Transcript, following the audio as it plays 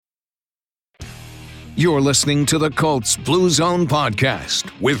You're listening to the Colts Blue Zone Podcast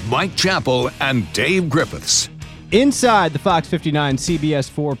with Mike Chappell and Dave Griffiths. Inside the Fox 59 CBS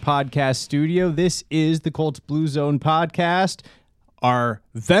 4 podcast studio, this is the Colts Blue Zone Podcast. Our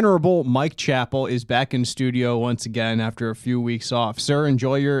venerable Mike Chappell is back in studio once again after a few weeks off. Sir,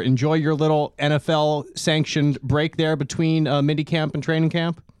 enjoy your little NFL sanctioned break there between mini camp and training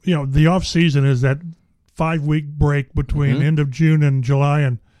camp. You know, the off season is that 5-week break between end of June and July,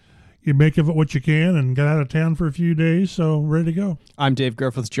 and you make of it what you can and get out of town for a few days, so ready to go. I'm Dave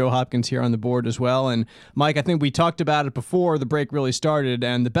Griffiths, Joe Hopkins here on the board as well. And Mike, I think we talked about it before the break really started,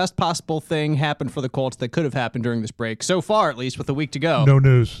 and the best possible thing happened for the Colts that could have happened during this break, so far at least, with a week to go. No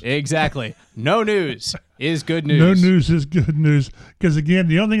news. Exactly. No news is good news. No news is good news. Because, again,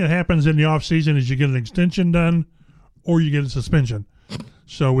 the only thing that happens in the offseason is you get an extension done or you get a suspension.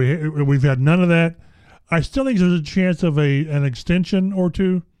 So we've had none of that. I still think there's a chance of an extension or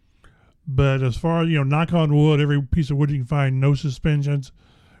two. But as far as, knock on wood, every piece of wood you can find, no suspensions.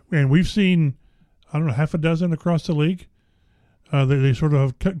 And we've seen, half a dozen across the league. They sort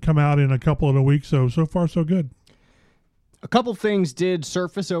of have come out in a couple of the weeks. So far, so good. A couple things did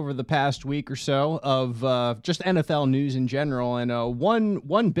surface over the past week or so of just NFL news in general. And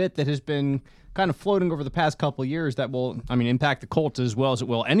one bit that has been kind of floating over the past couple of years that will, impact the Colts as well as it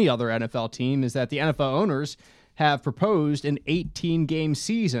will any other NFL team is that the NFL owners have proposed an 18-game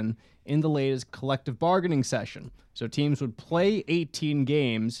season in the latest collective bargaining session. So teams would play 18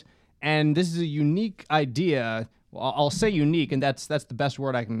 games, and this is a unique idea. Well, I'll say unique, and that's the best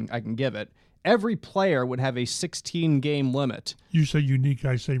word I can give it. Every player would have a 16-game limit. You say unique,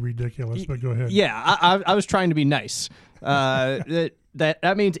 I say ridiculous, but go ahead. Yeah, I was trying to be nice.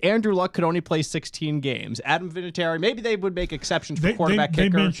 That means Andrew Luck could only play 16 games. Adam Vinatieri, maybe they would make exceptions for quarterback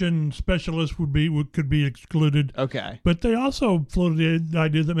kicker. They mentioned specialists could be excluded. Okay. But they also floated the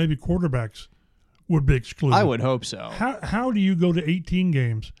idea that maybe quarterbacks would be excluded. I would hope so. How do you go to 18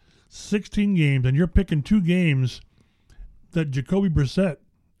 games, 16 games, and you're picking 2 games that Jacoby Brissett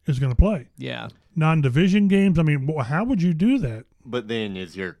is going to play? Yeah. Non-division games? How would you do that? But then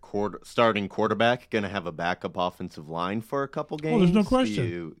is your starting quarterback going to have a backup offensive line for a couple games? Well, there's no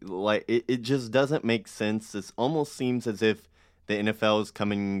question. It just doesn't make sense. It almost seems as if the NFL is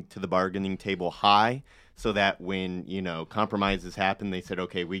coming to the bargaining table high so that when, compromises happen, they said,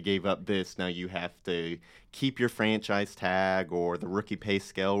 okay, we gave up this. Now you have to keep your franchise tag or the rookie pay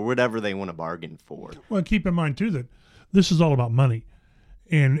scale or whatever they want to bargain for. Well, keep in mind, too, that this is all about money.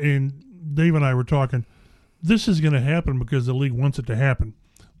 And Dave and I were talking. This is going to happen because the league wants it to happen.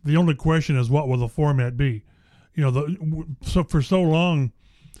 The only question is, what will the format be? So for so long,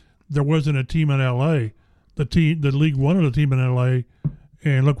 there wasn't a team in L.A. The league wanted a team in L.A.,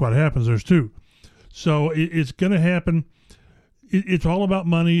 and look what happens. There's 2. So it's going to happen. It's all about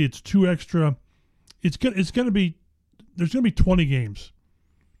money. It's 2 extra. It's going to be. There's going to be 20 games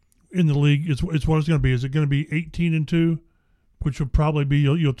in the league. It's what it's going to be. Is it going to be 18-2, which will probably be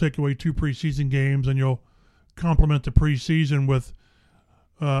you'll take away 2 preseason games and you'll complement the preseason with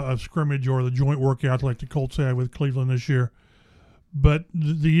a scrimmage or the joint workout like the Colts had with Cleveland this year. But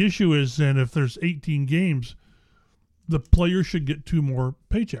the issue is then if there's 18 games, the players should get 2 more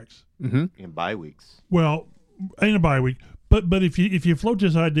paychecks. Mm-hmm. In bye weeks. Well, ain't a bye week. But if you float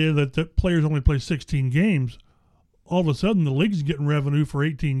this idea that the players only play 16 games, all of a sudden the league's getting revenue for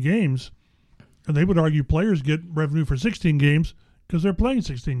 18 games, and they would argue players get revenue for 16 games because they're playing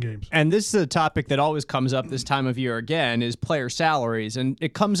 16 games. And this is a topic that always comes up this time of year again, is player salaries. And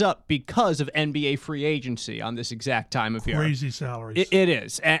it comes up because of NBA free agency on this exact time of year. Crazy salaries. It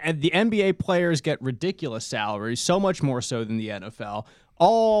is. And the NBA players get ridiculous salaries, so much more so than the NFL.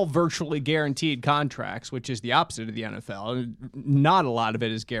 All virtually guaranteed contracts, which is the opposite of the NFL. Not a lot of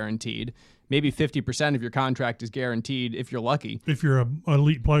it is guaranteed. Maybe 50% of your contract is guaranteed if you're lucky. If you're an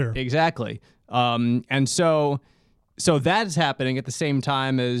elite player. Exactly. And so that is happening at the same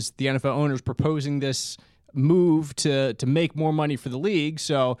time as the NFL owners proposing this move to make more money for the league.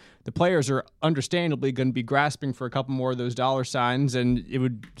 So the players are understandably going to be grasping for a couple more of those dollar signs, and it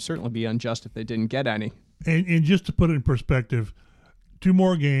would certainly be unjust if they didn't get any. And just to put it in perspective, 2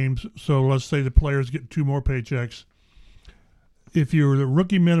 more games, so let's say the players get 2 more paychecks. If the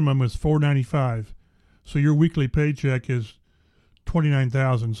rookie minimum is $4.95, so your weekly paycheck is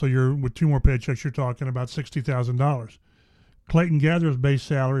 $29,000. So with 2 more paychecks, you're talking about $60,000. Clayton Gatherer's base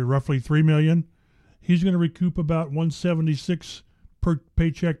salary roughly $3 million. He's going to recoup about $176 per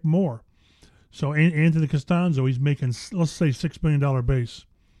paycheck more. So Anthony Costanzo, he's making, let's say, $6 million base.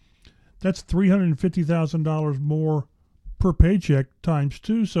 That's $350,000 more per paycheck times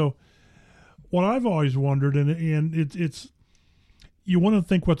 2. So what I've always wondered, and you want to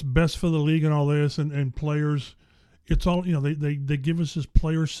think what's best for the league and all this, and players. It's all, they give us this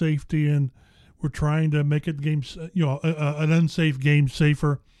player safety, and we're trying to make it games, an unsafe game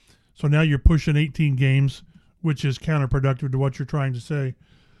safer. So now you're pushing 18 games, which is counterproductive to what you're trying to say.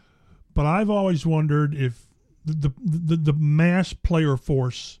 But I've always wondered if the mass player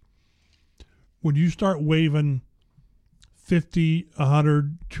force, when you start waving $50,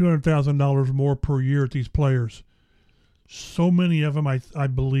 $100, $200,000 more per year at these players, so many of them, I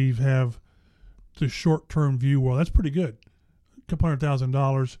believe, have the short-term view. Well, that's pretty good, a couple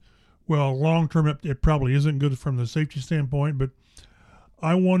 $100,000. Well, long-term, it probably isn't good from the safety standpoint. But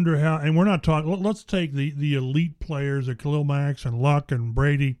I wonder how. And we're not talking. Let's take the elite players, like Khalil Mack and Luck and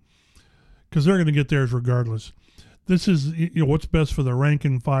Brady, because they're going to get theirs regardless. This is what's best for the rank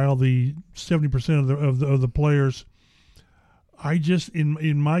and file, the 70% of the players. I just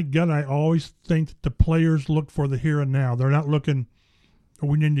in my gut, I always think that the players look for the here and now. They're not looking,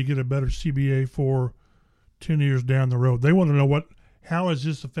 we need to get a better CBA for 10 years down the road. They want to know how is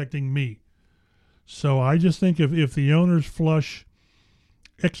this affecting me? So I just think if the owners flush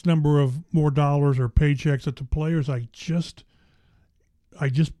X number of more dollars or paychecks at the players, I just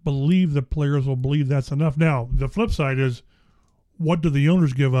believe the players will believe that's enough. Now, the flip side is, what do the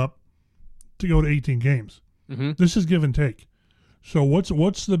owners give up to go to 18 games? Mm-hmm. This is give and take. So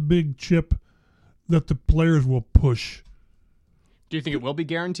what's the big chip that the players will push? Do you think it will be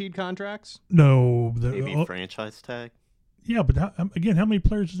guaranteed contracts? No. Maybe franchise tag? Yeah, but how many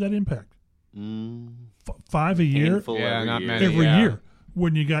players does that impact? 5 a year? Yeah, not year. many. Every Yeah. year.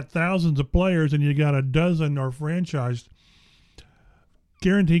 When you got thousands of players and you got a dozen are franchised,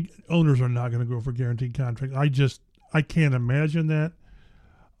 guaranteed owners are not going to go for guaranteed contracts. I can't imagine that.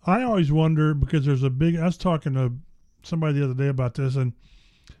 I always wonder, because I was talking to somebody the other day about this, and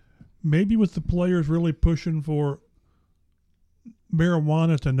maybe with the players really pushing for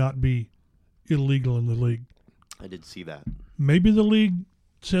marijuana to not be illegal in the league. I did see that. Maybe the league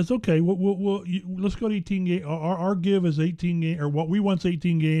says, okay, let's go to 18 games. Our give is 18 games, or what we want is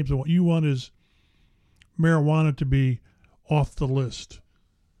 18 games, and what you want is marijuana to be off the list.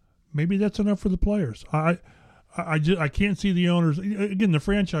 Maybe that's enough for the players. I can't see the owners. Again, the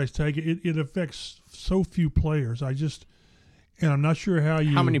franchise tag, it affects so few players. And I'm not sure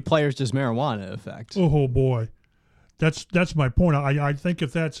how many players does marijuana affect? Oh boy, that's my point. I think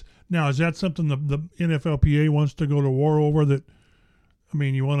if that's now, is that something the NFLPA wants to go to war over? That, I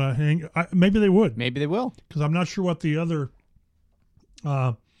mean, you want to hang? Maybe they would. Maybe they will, because I'm not sure what the other.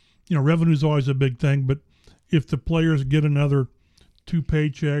 Revenue is always a big thing, but if the players get another 2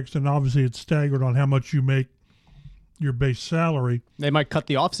 paychecks, and obviously it's staggered on how much you make your base salary. They might cut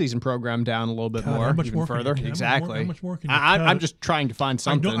the off-season program down a little bit more, how much even more further. Exactly. How much more can you I'm just trying to find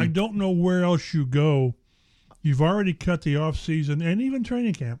something. I don't know where else you go. You've already cut the off-season and even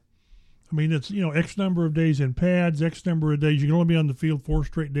training camp. I mean, it's, X number of days in pads, X number of days. You can only be on the field 4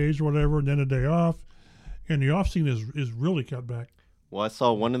 straight days or whatever, and then a day off. And the off-season is really cut back. Well, I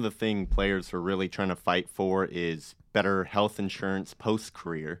saw one of the things players are really trying to fight for is better health insurance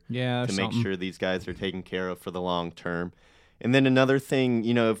post-career. Yeah, to make sure these guys are taken care of for the long term. And then another thing,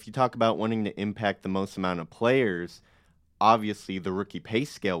 if you talk about wanting to impact the most amount of players, obviously the rookie pay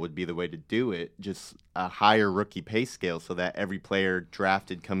scale would be the way to do it, just a higher rookie pay scale so that every player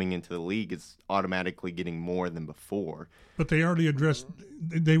drafted coming into the league is automatically getting more than before. But they already addressed,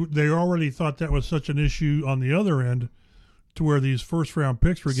 they already thought that was such an issue on the other end, to where these first-round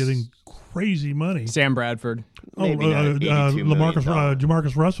picks were getting crazy money. Sam Bradford. Jamarcus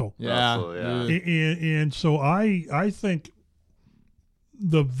Russell. Yeah. Russell, yeah. And so I think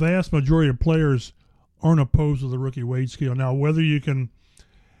the vast majority of players aren't opposed to the rookie wage scale. Now, whether you can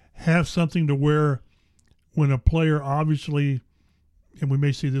have something to where when a player obviously, and we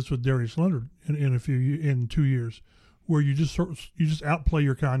may see this with Darius Leonard in 2 years, where you just outplay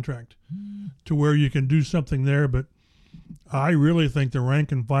your contract to where you can do something there, but I really think the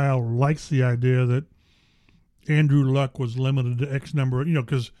rank and file likes the idea that Andrew Luck was limited to X number,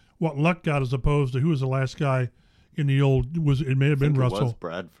 because what Luck got as opposed to who was the last guy in the old, it may have been Russell. It was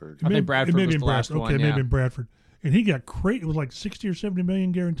Bradford. I think Bradford was the last one. Okay, it may have been Bradford. And he got it was like 60 or 70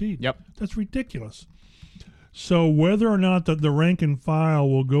 million guaranteed. Yep. That's ridiculous. So whether or not the rank and file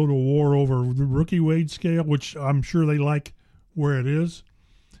will go to war over the rookie wage scale, which I'm sure they like where it is.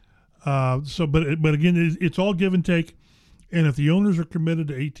 But again, it's all give and take. And if the owners are committed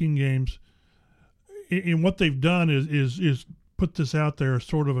to 18 games, and what they've done is put this out there as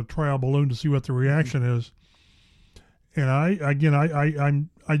sort of a trial balloon to see what the reaction is. And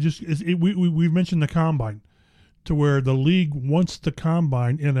we've mentioned the combine, to where the league wants the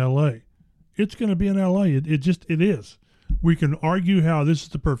combine in LA. It's going to be in LA. It is. We can argue how this is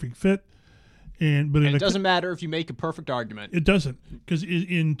the perfect fit, but it doesn't matter if you make a perfect argument. It doesn't, because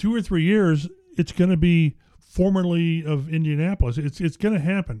in 2 or 3 years, it's going to be formerly of Indianapolis. It's going to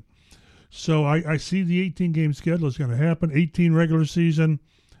happen. So I see the 18-game schedule is going to happen. 18 regular season,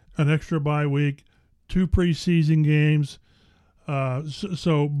 an extra bye week, 2 preseason games.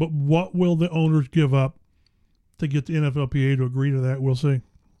 But what will the owners give up to get the NFLPA to agree to that? We'll see.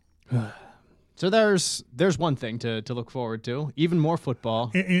 So there's one thing to look forward to, even more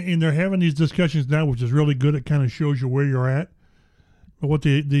football. And they're having these discussions now, which is really good. It kind of shows you where you're at. But what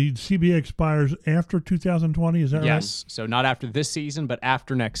the CBA expires after 2020, is that right? Yes. So not after this season, but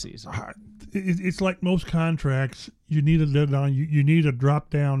after next season. It's like most contracts. You need a deadline. You need a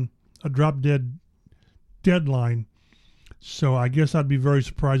drop-dead deadline. So I guess I'd be very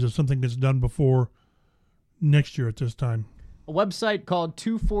surprised if something gets done before next year at this time. A website called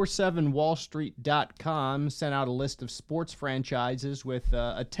 247wallstreet.com sent out a list of sports franchises with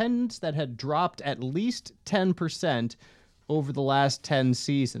attendance that had dropped at least 10% over the last 10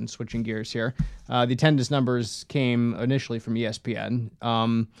 seasons. Switching gears here. The attendance numbers came initially from ESPN.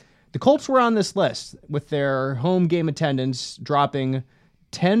 The Colts were on this list with their home game attendance dropping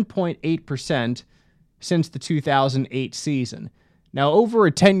 10.8% since the 2008 season. Now, over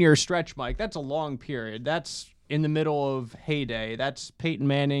a 10-year stretch, Mike, that's a long period. That's in the middle of heyday. That's Peyton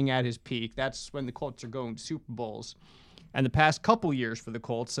Manning at his peak. That's when the Colts are going to Super Bowls. And the past couple years for the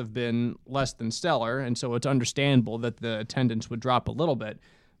Colts have been less than stellar, and so it's understandable that the attendance would drop a little bit.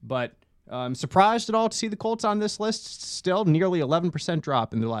 But I'm surprised at all to see the Colts on this list. Still nearly 11%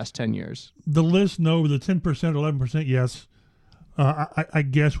 drop in the last 10 years. The list, no. The 10%, 11%, yes. I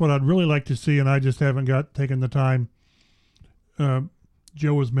guess what I'd really like to see, and I just haven't taken the time,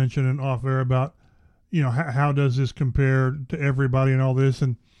 Joe was mentioning off air about, how does this compare to everybody and all this,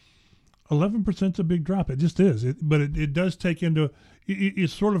 and 11% is a big drop. It just is. But it does take into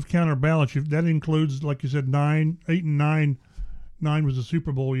it's sort of counterbalanced. That includes, like you said, 8 and 9. 9 was a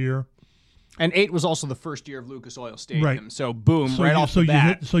Super Bowl year, and 8 was also the first year of Lucas Oil Stadium. Right. So boom, off the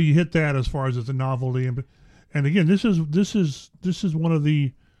bat. You hit that as far as it's a novelty, and again, this is one of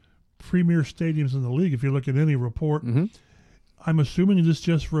the premier stadiums in the league. If you look at any report, I'm assuming this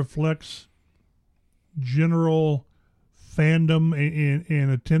just reflects general fandom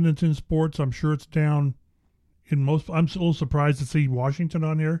and attendance in sports. I'm sure it's down in most. I'm a little surprised to see Washington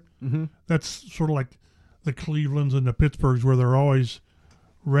on here. That's sort of like the Clevelands and the Pittsburghs, where they're always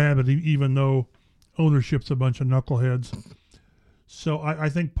rabid, even though ownership's a bunch of knuckleheads. So I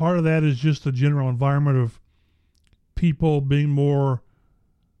think part of that is just the general environment of people being more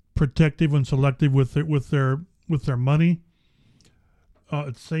protective and selective with their money.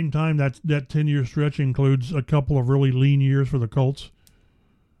 At the same time, that 10-year stretch includes a couple of really lean years for the Colts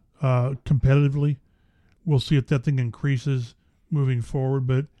competitively. We'll see if that thing increases moving forward.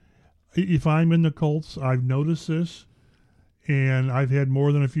 But if I'm in the Colts, I've noticed this, and I've had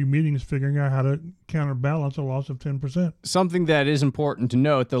more than a few meetings figuring out how to counterbalance a loss of 10%. Something that is important to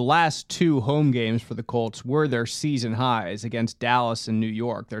note, the last 2 home games for the Colts were their season highs against Dallas and New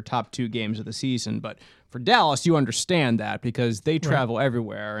York, their top 2 games of the season. But for Dallas, you understand that because they travel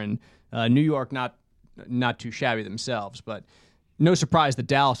everywhere, and New York not too shabby themselves. But no surprise that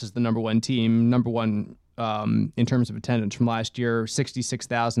Dallas is the number one team, in terms of attendance from last year,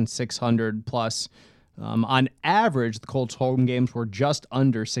 66,600 plus. On average, the Colts home games were just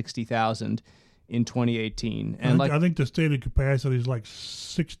under 60,000 in 2018. And I think the stated capacity is like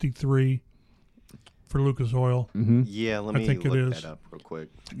 63 for Lucas Oil. Yeah, let me look that up real quick.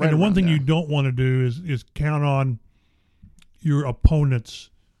 And the one thing you don't want to do is count on your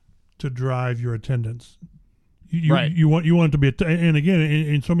opponents to drive your attendance. You want it to be, and again,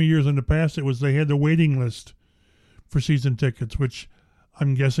 in so many years in the past, it was they had the waiting list for season tickets, which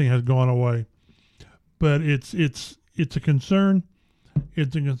I'm guessing has gone away. But it's a concern.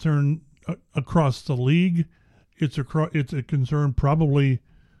 It's a concern across the league. It's a concern probably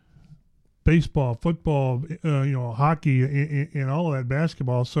baseball, football, hockey, and all of that,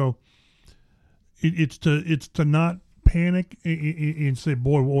 basketball. So it's to not panic and say,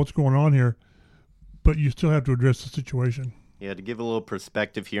 boy, what's going on here? But you still have to address the situation. Yeah, to give a little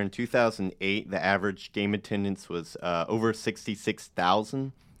perspective here, in 2008, the average game attendance was over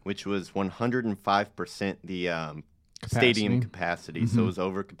 66,000, which was 105% the stadium capacity. So it was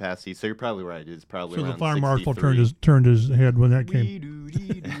over capacity. So you're probably right. It's probably so around the fire 63. marshal turned his head when that came.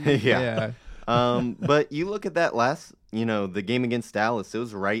 Yeah. But you look at that last, the game against Dallas, it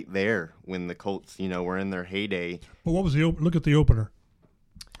was right there when the Colts, were in their heyday. But what was look at the opener.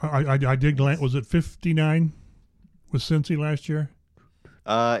 I did glance. Was it 59 with Cincy last year?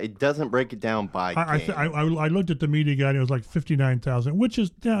 It doesn't break it down by game. I looked at the media guide, and it was like 59,000, which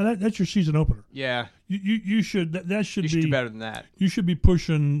is that's your season opener. Yeah. You should that should You be should do better than that. You should be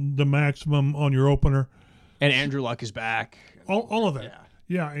pushing the maximum on your opener. And Andrew Luck is back. All of that.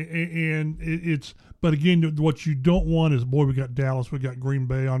 Yeah, and it's but again, what you don't want is, boy, we got Dallas, we got Green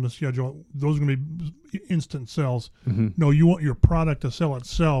Bay on the schedule. Those are going to be instant sells. Mm-hmm. No, you want your product to sell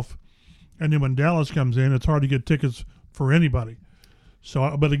itself, and then when Dallas comes in, it's hard to get tickets for anybody.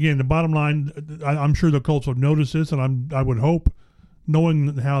 So, but again, the bottom line, I'm sure the Colts will notice this, and I would hope,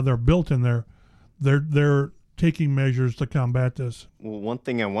 knowing how they're built in there, they're taking measures to combat this. Well, one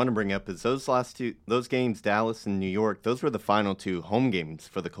thing I want to bring up is those games, Dallas and New York, those were the final 2 home games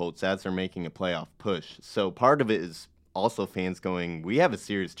for the Colts as they're making a playoff push. So part of it is also fans going, we have a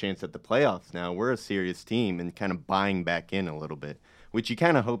serious chance at the playoffs now. We're a serious team, and kind of buying back in a little bit, which you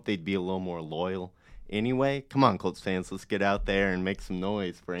kind of hope they'd be a little more loyal. Anyway, come on, Colts fans, let's get out there and make some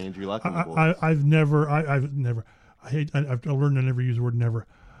noise for Andrew Luck. I've learned to never use the word never.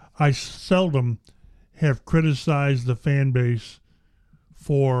 I seldom have criticized the fan base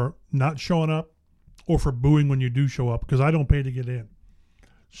for not showing up or for booing when you do show up, because I don't pay to get in.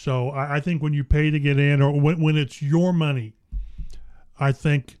 So I think when you pay to get in, or when it's your money, I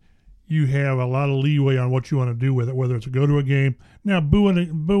think you have a lot of leeway on what you want to do with it, whether it's go to a game. Now, booing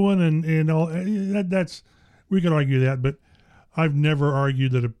and all, that's, we can argue that, but I've never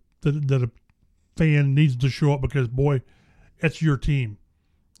argued that a fan needs to show up because, boy, it's your team.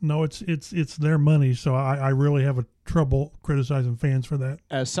 No, it's their money, so I really have a trouble criticizing fans for that.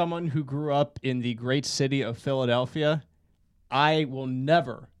 As someone who grew up in the great city of Philadelphia, I will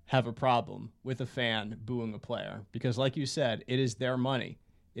never have a problem with a fan booing a player because, like you said, it is their money.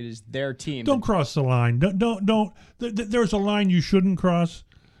 It is their team. Don't cross the line. Don't. There's a line you shouldn't cross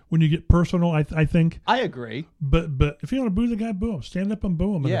when you get personal, I think. I agree. But if you want to boo the guy, boo him. Stand up and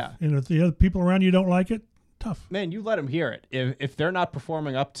boo him. Yeah. And if the other people around you don't like it, tough. Man, you let them hear it. If they're not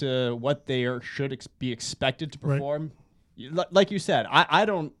performing up to what they should be expected to perform, like you said, I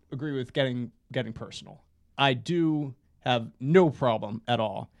don't agree with getting personal. I do have no problem at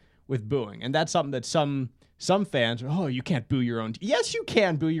all with booing, and that's something that some fans, you can't boo your own team. Yes, you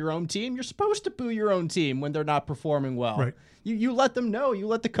can boo your own team. You're supposed to boo your own team when they're not performing well. Right. You let them know. You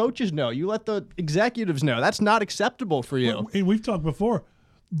let the coaches know. You let the executives know. That's not acceptable for you. And we've talked before.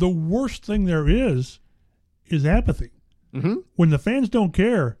 The worst thing there is apathy. Mm-hmm. When the fans don't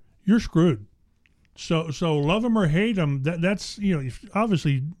care, you're screwed. So love them or hate them. That's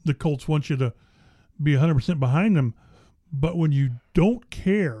obviously the Colts want you to be 100% behind them, but when you don't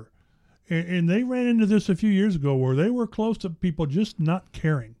care, and they ran into this a few years ago where they were close to people just not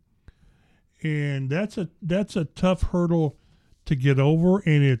caring, and that's a tough hurdle to get over,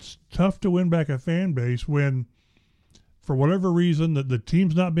 and it's tough to win back a fan base when, for whatever reason, the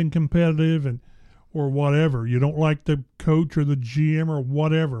team's not been competitive or whatever. You don't like the coach or the GM or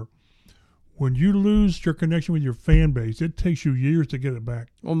whatever. When you lose your connection with your fan base, it takes you years to get it back.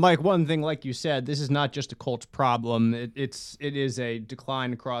 Well, Mike, one thing, like you said, this is not just a Colts problem. It is a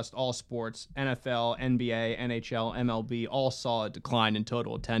decline across all sports. NFL, NBA, NHL, MLB all saw a decline in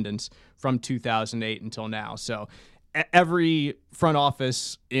total attendance from 2008 until now. So every front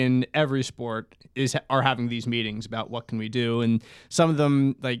office in every sport are having these meetings about what can we do, and some of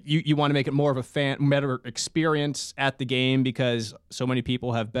them, like you want to make it more of a better experience at the game because so many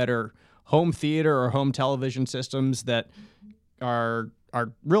people have better home theater or home television systems that are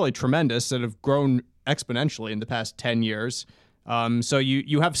really tremendous, that have grown exponentially in the past 10 years. So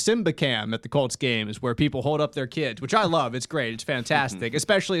you have SimbaCam at the Colts games where people hold up their kids, which I love. It's great. It's fantastic,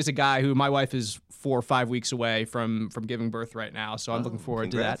 especially as a guy who, my wife is 4 or 5 weeks away from giving birth right now. So I'm looking forward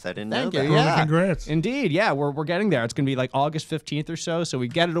to that. I didn't know that. You. Yeah. Congrats. Indeed. Yeah, we're getting there. It's going to be like August 15th or so. So we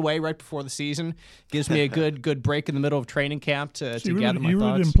get it away right before the season. Gives me a good break in the middle of training camp to gather my thoughts. You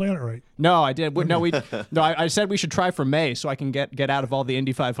really didn't plan it right. No, I did. No, I said we should try for May so I can get out of all the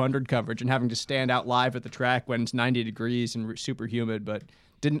Indy 500 coverage and having to stand out live at the track when it's 90 degrees and super humid, but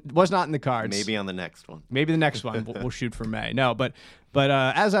was not in the cards. Maybe on the next one. Maybe the next one we'll shoot for May. No, but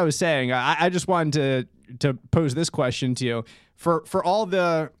as I was saying, I just wanted to pose this question to you for all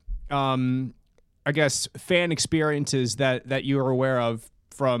the I guess fan experiences that you are aware of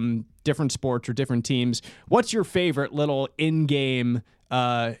from different sports or different teams. What's your favorite little in-game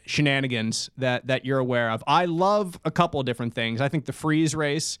shenanigans that you're aware of? I love a couple of different things. I think the freeze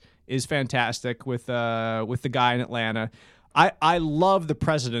race is fantastic with the guy in Atlanta. I love the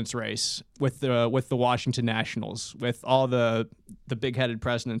president's race with the Washington Nationals, with all the big-headed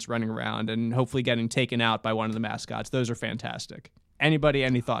presidents running around and hopefully getting taken out by one of the mascots. Those are fantastic. Anybody,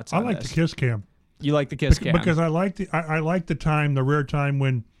 any thoughts on this? I like the kiss cam. You like the kiss cam because I like the time, the rare time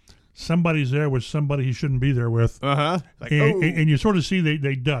when somebody's there with somebody he shouldn't be there with. Like, And you sort of see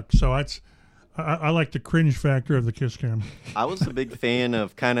they duck. So I like the cringe factor of the kiss cam. I was a big fan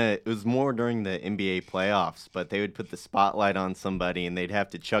of it was more during the NBA playoffs, but they would put the spotlight on somebody and they'd have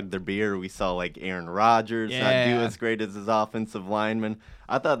to chug their beer. We saw like Aaron Rodgers not do as great as his offensive lineman.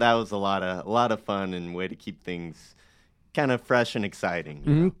 I thought that was a lot of fun and way to keep things kind of fresh and exciting.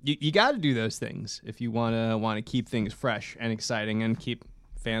 You know? You got to do those things if you want to keep things fresh and exciting and keep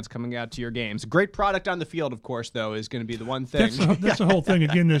fans coming out to your games. Great product on the field, of course, though, is going to be the one thing. That's the whole thing.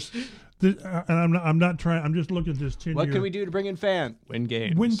 Again, and I'm not trying. I'm just looking at this 10-year. What can we do to bring in fans? Win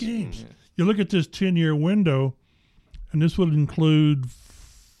games. Win games. Yeah. You look at this 10-year window, and this would include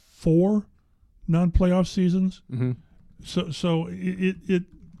 4 non-playoff seasons. Mm-hmm. So it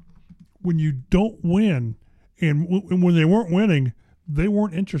when you don't win, and when they weren't winning, they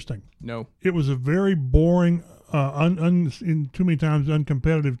weren't interesting. No, it was a very boring, in too many times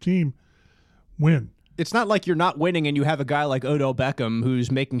uncompetitive team win. It's not like you're not winning and you have a guy like Odell Beckham who's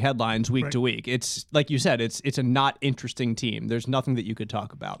making headlines week to week. It's like you said, it's a not interesting team. There's nothing that you could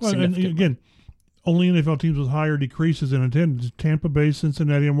talk about. Well, and again, only NFL teams with higher decreases in attendance: Tampa Bay,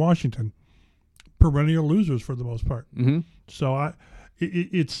 Cincinnati, and Washington. Perennial losers for the most part. Mm-hmm. So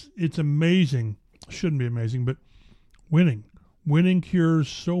it's amazing. Shouldn't be amazing, but winning cures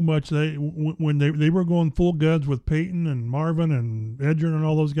so much. When they were going full guns with Peyton and Marvin and Edgerrin and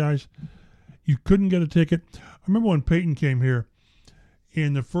all those guys, you couldn't get a ticket. I remember when Peyton came here,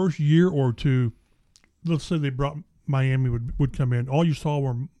 in the first year or two, let's say they brought Miami would come in. All you saw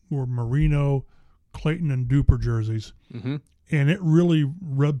were Marino, Clayton, and Duper jerseys, mm-hmm. and it really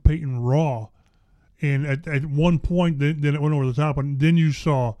rubbed Peyton raw. And at one point, then it went over the top, and then you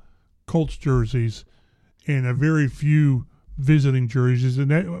saw Colts jerseys and a very few visiting jerseys, and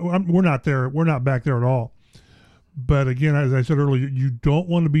we're not there. We're not back there at all. But again, as I said earlier, you don't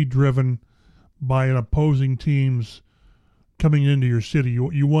want to be driven by an opposing team's coming into your city.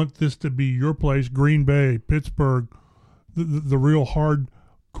 You want this to be your place. Green Bay, Pittsburgh, the real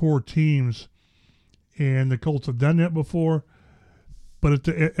hardcore teams, and the Colts have done that before. But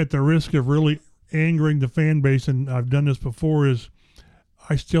at the risk of really angering the fan base, and I've done this before, is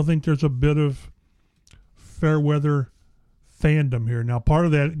I still think there's a bit of fair weather fandom here. Now, part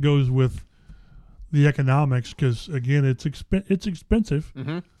of that goes with the economics, because again, it's expensive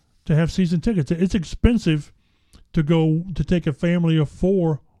mm-hmm. to have season tickets. It's expensive to take a family of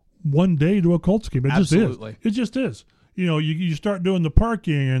 4 one day to a Colts game. It Absolutely. Just is. It just is. You start doing the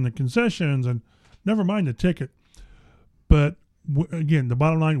parking and the concessions, and never mind the ticket. But again, the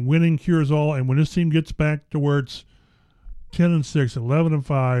bottom line: winning cures all. And when this team gets back to where it's 10-6,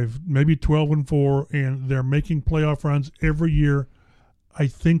 11-5, maybe 12-4, and they're making playoff runs every year, I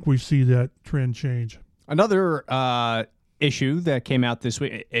think we see that trend change. Another issue that came out this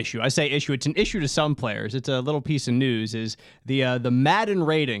week. I say issue. It's an issue to some players. It's a little piece of news. Is the Madden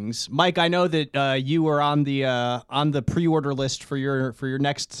ratings? Mike, I know that you were on the pre-order list for your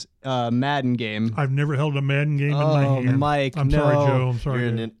next Madden game. I've never held a Madden game in my hand. Mike, I'm no. sorry, Joe. I'm sorry. You're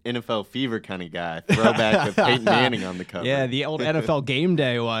an NFL fever kind of guy. Throwback with Peyton Manning on the cover. Yeah, the old NFL Game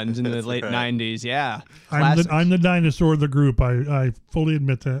Day ones in the late 90s. Yeah, I'm the dinosaur of the group. I fully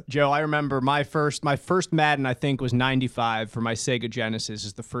admit that. Joe, I remember my first Madden, I think, was 95 for my Sega Genesis.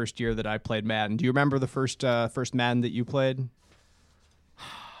 Is the first year that I played Madden. Do you remember the first Madden that you played?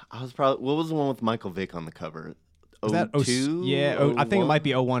 What was the one with Michael Vick on the cover? Was that 02? Yeah, I think it might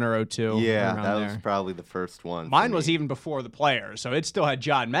be 01 or 02. Yeah, around that there. was probably the first one. Mine was even before the players, so it still had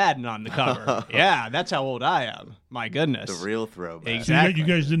John Madden on the cover. Yeah, that's how old I am. My goodness. The real throwback. Exactly. You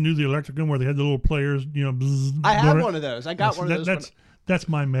guys didn't do the electric one where they had the little players, bzz, I had one of those. I got one of those. That's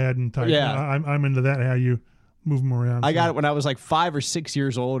my Madden type. Yeah. I'm into that, how you move them around. I got it when I was like 5 or 6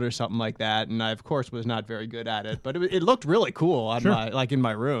 years old or something like that, and I, of course, was not very good at it. But it looked really cool on in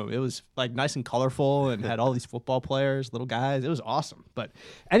my room. It was like nice and colorful and had all these football players, little guys. It was awesome. But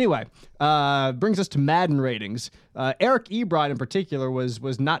anyway, brings us to Madden ratings. Eric Ebron in particular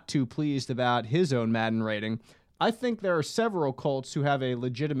was not too pleased about his own Madden rating. I think there are several Colts who have a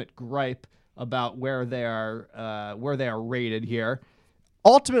legitimate gripe about where they are rated here.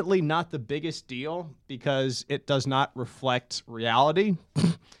 Ultimately, not the biggest deal because it does not reflect reality.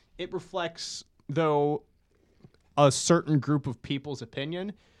 It reflects, though, a certain group of people's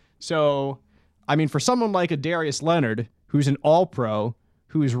opinion. So, I mean, for someone like a Darius Leonard, who's an all-pro,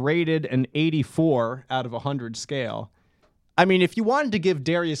 who's rated an 84 out of 100 scale, I mean, if you wanted to give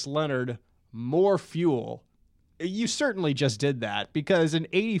Darius Leonard more fuel, you certainly just did that because an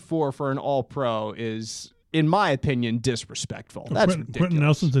 84 for an all-pro is in my opinion, disrespectful. That's ridiculous. Quentin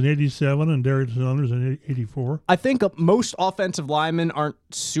Nelson's in 87 and Darius Leonard's in 84. I think most offensive linemen aren't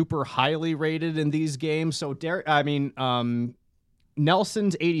super highly rated in these games. So,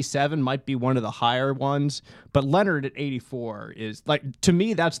 Nelson's 87 might be one of the higher ones, but Leonard at 84 is, like, to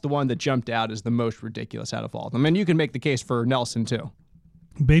me, that's the one that jumped out as the most ridiculous out of all of them. And you can make the case for Nelson, too.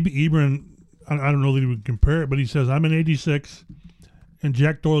 Baby Ebron, I don't know that he would compare it, but he says, I'm in 86, and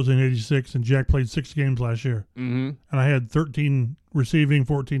Jack Doyle's in 86, and Jack played 6 games last year. Mm-hmm. And I had 13 receiving,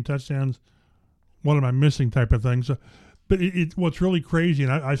 14 touchdowns. What am I missing type of thing. So, but what's really crazy,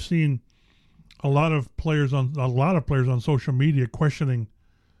 and I've seen a lot of players on social media questioning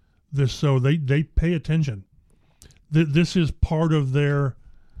this, so they pay attention. This is part of their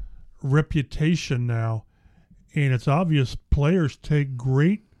reputation now, and it's obvious players take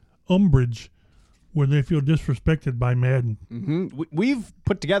great umbrage when they feel disrespected by Madden. Mm-hmm. We've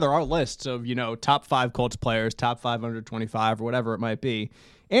put together our lists of, top 5 Colts players, top 5 under 25, or whatever it might be.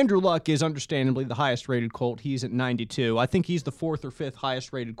 Andrew Luck is understandably the highest rated Colt. He's at 92. I think he's the 4th or 5th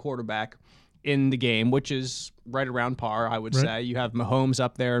highest rated quarterback in the game, which is right around par, I would say. You have Mahomes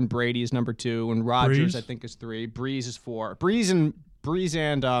up there, and Brady is number 2, and Rodgers, I think, is 3. Breeze is 4. Breeze and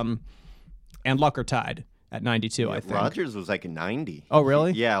Luck are tied at 92, I think. Rodgers was like a 90. Oh,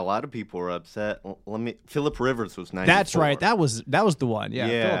 really? Yeah, a lot of people were upset. Phillip Rivers was 94. That's right. That was the one.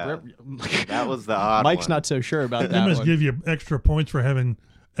 Yeah. That was the odd Mike's one. not so sure about that. They must give you extra points for having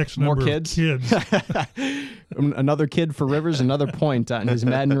X number More kids? of kids. Another kid for Rivers, another point on his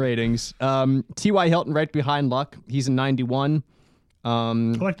Madden ratings. T.Y. Hilton right behind Luck. He's in 91.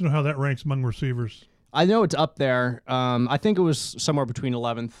 I'd like to know how that ranks among receivers. I know it's up there. I think it was somewhere between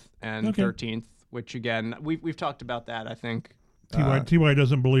 11th and 13th, which, again, we've talked about that, I think. T.Y.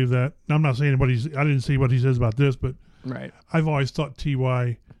 doesn't believe that. I'm not saying I didn't see what he says about this, but right. I've always thought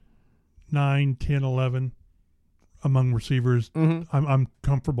T.Y. 9, 10, 11 among receivers, I'm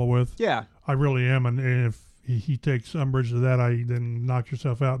comfortable with. Yeah. I really am, and if he takes umbrage to that, then knock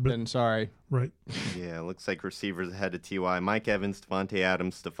yourself out. But then sorry. Right. Yeah, it looks like receivers ahead of T.Y. Mike Evans, Devontae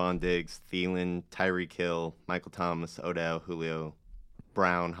Adams, Stephon Diggs, Thielen, Tyreek Hill, Michael Thomas, Odell, Julio,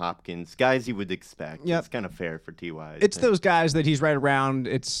 Brown, Hopkins, guys you would expect. Yep. It's kind of fair for T.Y. It's those guys that he's right around.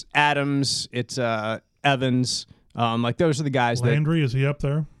 It's Adams. It's Evans. Those are the guys Landry, is he up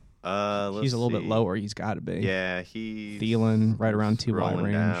there? He's a little bit lower. He's got to be. Yeah, he's Thielen right around T.Y.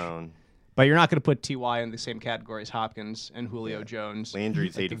 range. Down. But you're not going to put T.Y. in the same category as Hopkins and Julio Jones.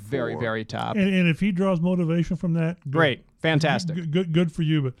 Landry's at 84. the very, very top. And if he draws motivation from that, great, fantastic, good for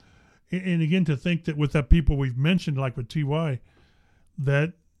you. But and again, to think that with that people we've mentioned, like with T.Y.,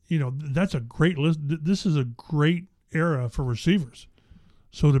 that that's a great list. This is a great era for receivers.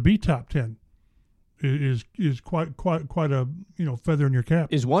 So to be top 10 is quite a feather in your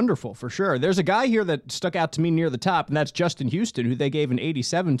cap. Is wonderful for sure. There's a guy here that stuck out to me near the top, and that's Justin Houston, who they gave an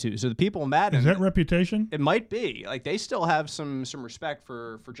 87 to. So the people in Madden, is that reputation? It might be. Like, they still have some respect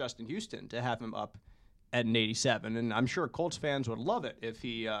for Justin Houston to have him up at an 87, and I'm sure Colts fans would love it if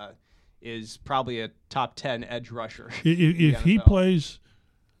he is probably a top 10 edge rusher. If he plays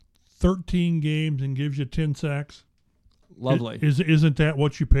 13 games and gives you 10 sacks, lovely. Isn't that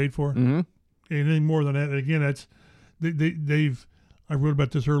what you paid for? Mm-hmm. Anything more than that, again, that's they've. I wrote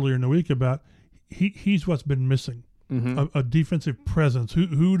about this earlier in the week about he's what's been missing, a defensive presence.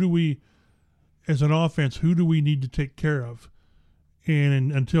 Who do we, as an offense, who do we need to take care of?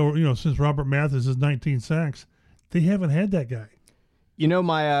 And until since Robert Mathis has 19 sacks, they haven't had that guy.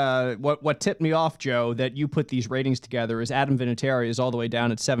 My what tipped me off, Joe, that you put these ratings together is Adam Vinatieri is all the way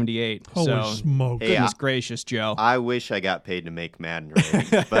down at 78. Holy smoke! Goodness gracious, Joe. I wish I got paid to make Madden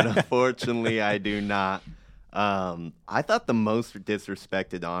ratings, but unfortunately I do not. I thought the most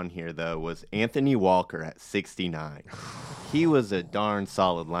disrespected on here, though, was Anthony Walker at 69. He was a darn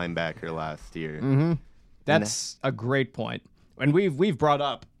solid linebacker last year. Mm-hmm. That's a great point. And we've brought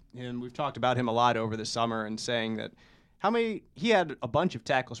up, and we've talked about him a lot over the summer and saying that he had a bunch of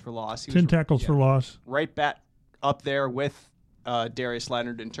tackles for loss. 10 tackles for loss. Right back up there with Darius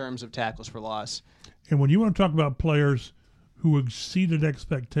Leonard in terms of tackles for loss. And when you want to talk about players who exceeded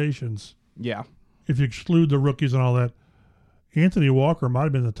expectations, yeah, if you exclude the rookies and all that, Anthony Walker might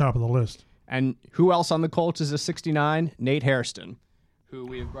have been at the top of the list. And who else on the Colts is a 69? Nate Hairston, who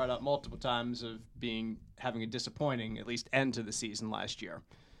we have brought up multiple times of having a disappointing, at least, end to the season last year.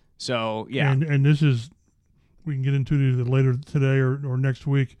 So, yeah. And this is, we can get into it later today or next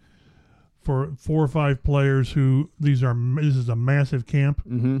week, for 4 or 5 players who this is a massive camp.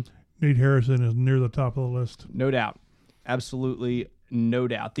 Mm-hmm. Nate Harrison is near the top of the list. No doubt. Absolutely no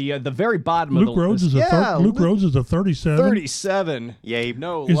doubt. The very bottom Luke of the Rhodes list. Luke Rhodes is a 37. 37. Yeah,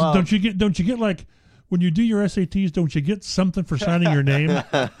 no love. love. Don't you get like when you do your SATs, don't you get something for signing your name?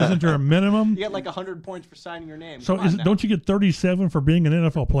 Isn't there a minimum? You get like 100 points for signing your name. So don't you get 37 for being an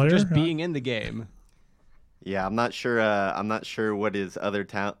NFL player? Just being in the game. Yeah, I'm not sure. I'm not sure what his other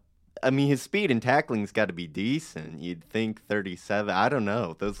talent. I mean, his speed and tackling's got to be decent. You'd think 37. I don't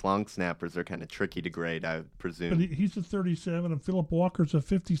know. Those long snappers are kind of tricky to grade, I presume. But he's a 37, and Philip Walker's a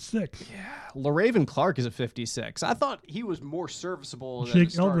 56. Yeah, LaRaven Clark is a 56. I thought he was more serviceable than Jake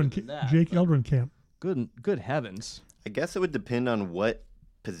Eldrenkamp. Eldrenkamp. Good heavens. I guess it would depend on what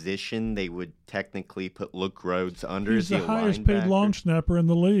position they would technically put Luke Rhodes under. He's the highest paid long snapper in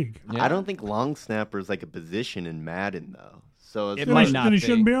the league. Yeah. I don't think long snapper is like a position in Madden, though. So it might not then he be.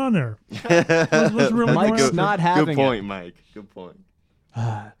 shouldn't be on there. let's really Mike's not having Good point, Mike. Good point.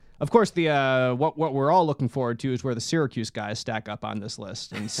 Of course, the what we're all looking forward to is where the Syracuse guys stack up on this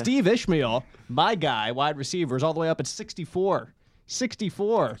list. And Steve Ishmael, my guy, wide receiver, is all the way up at 64.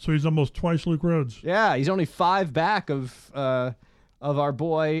 64. So he's almost twice Luke Rhodes. Yeah, he's only 5 back of our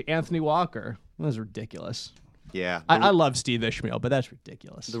boy Anthony Walker. That was ridiculous. Yeah. I love Steve Ishmael, but that's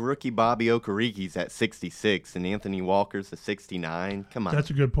ridiculous. The rookie Bobby Okariki's at 66, and Anthony Walker's at 69. Come on. That's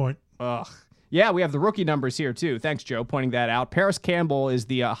a good point. Ugh. Yeah, we have the rookie numbers here, too. Thanks, Joe, pointing that out. Paris Campbell is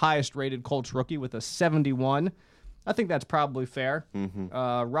the highest-rated Colts rookie with a 71. I think that's probably fair.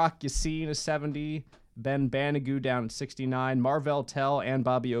 Rock Yassin is 70. Ben Banigou down at 69. Marvell Tell and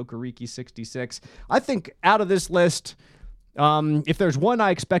Bobby Okereke, 66. I think out of this list, if there's one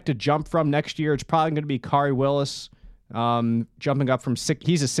I expect to jump from next year, it's probably going to be Kari Willis, jumping up from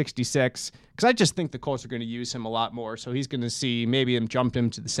he's a 66, because I just think the Colts are going to use him a lot more, so he's going to see maybe him jump him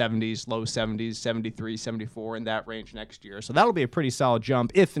to the 70s, low 70s, 73, 74, in that range next year. So that'll be a pretty solid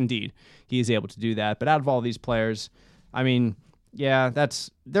jump, if indeed he is able to do that. But out of all these players, I mean, yeah,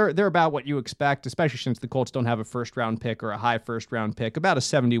 they're about what you expect, especially since the Colts don't have a first-round pick or a high first-round pick. About a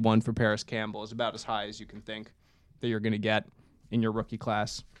 71 for Paris Campbell is about as high as you can think that you're going to get in your rookie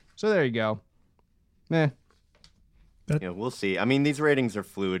class. So there you go. Yeah, we'll see. I mean, these ratings are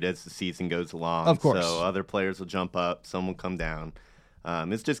fluid as the season goes along. Of course. So other players will jump up, some will come down.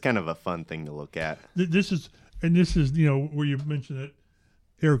 It's just kind of a fun thing to look at. This is where you mentioned that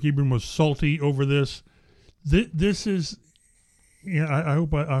Eric Ebron was salty over this. This is, I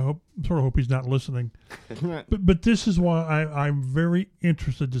hope he's not listening. but this is why I'm very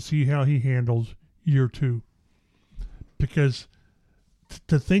interested to see how he handles year 2. Because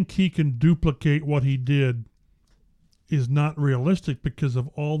to think he can duplicate what he did is not realistic because of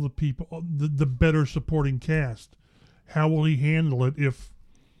all the people, the better supporting cast. How will he handle it if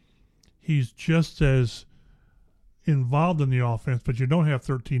he's just as involved in the offense, but you don't have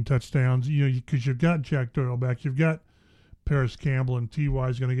 13 touchdowns, because you've got Jack Doyle back, you've got Paris Campbell, and T.Y.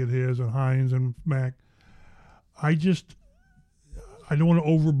 is going to get his, and Hines and Mack. I don't want to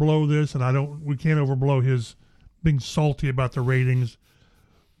overblow this, and we can't overblow his being salty about the ratings,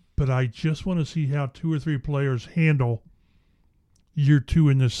 but I just want to see how 2 or 3 players handle year 2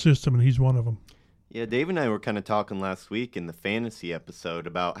 in this system, and he's one of them. Yeah, Dave and I were kind of talking last week in the fantasy episode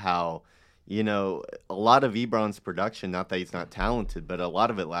about how, a lot of Ebron's production, not that he's not talented, but a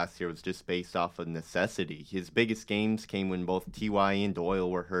lot of it last year was just based off of necessity. His biggest games came when both T.Y. and Doyle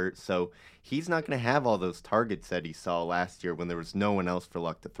were hurt, so he's not going to have all those targets that he saw last year when there was no one else for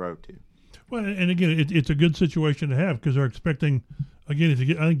Luck to throw to. Well, and again, it's a good situation to have because they're expecting, again,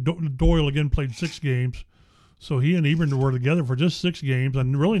 I think Doyle again played 6 games, so he and Ebron were together for just 6 games,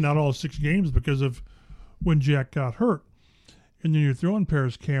 and really not all 6 games because of when Jack got hurt. And then you're throwing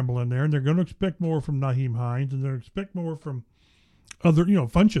Paris Campbell in there, and they're going to expect more from Nyheim Hines, and they're expect more from other,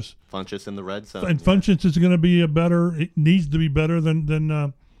 Funchess. Funchess in the red zone. And Funchess is going to be it needs to be better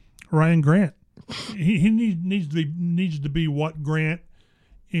than Ryan Grant. He needs to be what Grant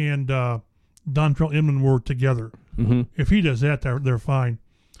and Dontrell Inman were together. Mm-hmm. If he does that, they're fine.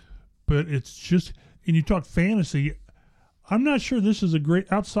 But it's just, and you talk fantasy, I'm not sure this is a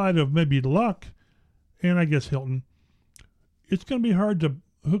great, outside of maybe Luck, and I guess Hilton, it's going to be hard to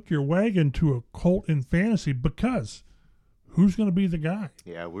hook your wagon to a Colt in fantasy because who's going to be the guy?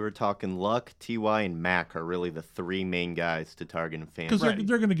 Yeah, we were talking Luck, T.Y., and Mack are really the 3 main guys to target in fantasy. Because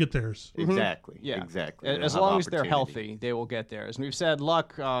they're going to get theirs. Exactly. Yeah. Exactly. As long as they're healthy, they will get theirs. And we've said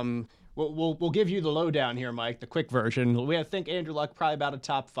Luck, we'll give you the lowdown here, Mike, the quick version. We think Andrew Luck probably about a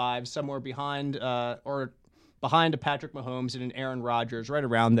top 5, somewhere behind or behind a Patrick Mahomes and an Aaron Rodgers, right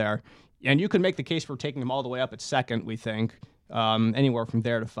around there. And you can make the case for taking him all the way up at 2nd, we think. Anywhere from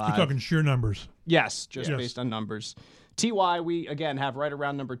there to 5. You're talking sheer numbers. Yes, based on numbers. T.Y., we, again, have right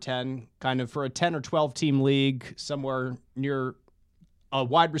around number 10, kind of for a 10 or 12-team league, somewhere near a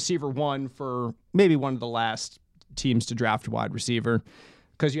wide receiver 1 for maybe one of the last teams to draft a wide receiver.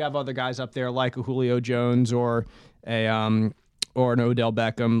 because you have other guys up there like a Julio Jones or an Odell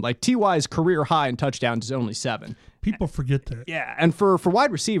Beckham. Like T.Y.'s career high in touchdowns is only 7. People forget that. Yeah, and for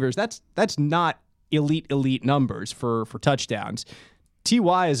wide receivers, that's not elite numbers for touchdowns.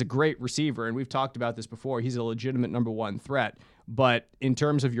 T.Y. is a great receiver, and we've talked about this before. He's a legitimate number 1 threat. But in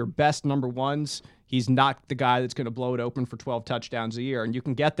terms of your best number ones, he's not the guy that's going to blow it open for 12 touchdowns a year. And you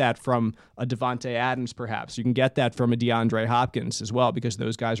can get that from a Devontae Adams, perhaps. You can get that from a DeAndre Hopkins as well, because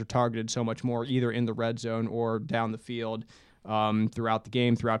those guys are targeted so much more either in the red zone or down the field throughout the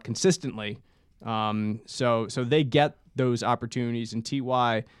game, throughout consistently. So they get those opportunities, and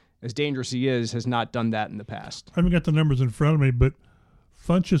T.Y., as dangerous as he is, has not done that in the past. I haven't got the numbers in front of me, but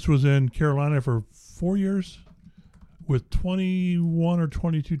Funchess was in Carolina for 4 years with 21 or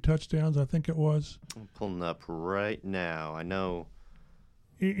 22 touchdowns, I think it was. I'm pulling up right now. I know.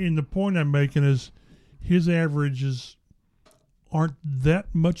 And the point I'm making is his averages aren't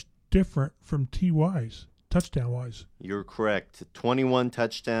that much different from T.Y.'s, touchdown-wise. You're correct. 21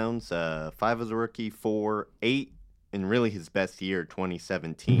 touchdowns, 5 as a rookie, 4, 8, and really his best year,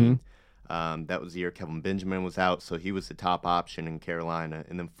 2017. That was the year Kelvin Benjamin was out, so he was the top option in Carolina,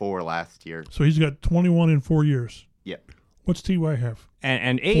 and then 4 last year. So he's got 21 in 4 years. Yep. What's T.Y. have?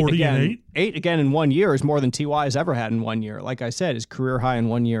 And 8 again. 8 again in 1 year is more than T.Y. has ever had in 1 year. Like I said, his career high in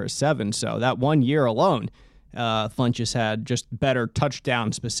 1 year is 7. So that 1 year alone, Funchess had just better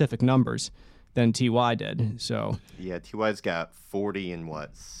touchdown-specific numbers than T.Y. did. So yeah, T.Y.'s got 40 in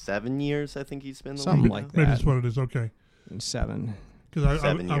 7 years? I think he's been in the something league like now? that. Maybe that's what it is. Okay. In 7. Because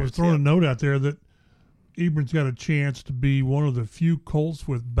 7 I was years, throwing yeah. a note out there that Ebron's got a chance to be one of the few Colts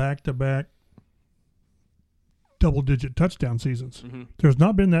with back-to-back double-digit touchdown seasons. There's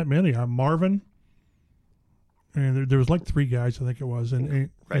not been that many. Marvin, and there was like 3 guys, I think it was.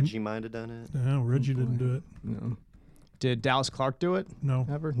 And Reggie might have done it. No, Reggie didn't do it. No. Did Dallas Clark do it? No.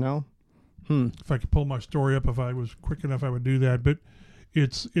 Ever? No. If I could pull my story up, if I was quick enough, I would do that. But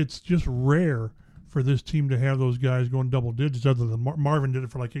it's just rare for this team to have those guys going double digits. Other than Marvin did it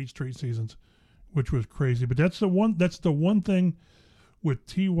for like 8 straight seasons, which was crazy. But that's the one thing with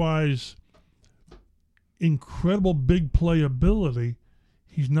T.Y.'s incredible big play ability.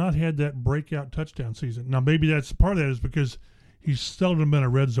 He's not had that breakout touchdown season. Now maybe that's part of that is because he's seldom been a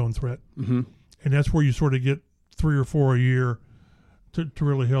red zone threat, and that's where you sort of get 3 or 4 a year to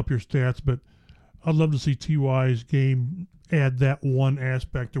really help your stats. But I'd love to see T.Y.'s game add that one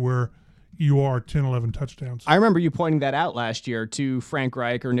aspect to where you are 10, 11 touchdowns. I remember you pointing that out last year to Frank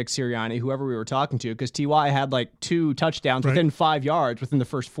Reich or Nick Sirianni, whoever we were talking to, because T.Y. had like 2 touchdowns within 5 yards within the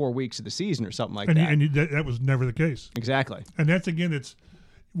first 4 weeks of the season or something like that. And that was never the case. Exactly. And that's, again,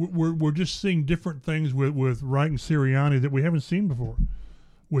 we're just seeing different things with Reich and Sirianni that we haven't seen before.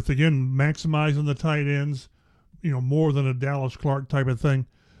 With, again, maximizing the tight ends, more than a Dallas Clark type of thing,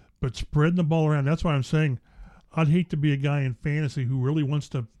 but spreading the ball around. That's why I'm saying I'd hate to be a guy in fantasy who really wants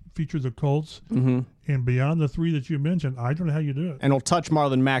to feature the Colts. And beyond the 3 that you mentioned, I don't know how you do it. And we'll touch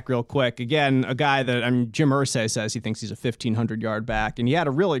Marlon Mack real quick. Again, a guy that Jim Irsay says he thinks he's a 1,500-yard back, and he had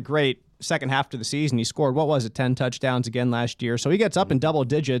a really great second half of the season. He scored, 10 touchdowns again last year. So he gets up in double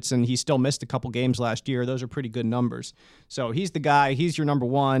digits, and he still missed a couple games last year. Those are pretty good numbers. So he's the guy. He's your number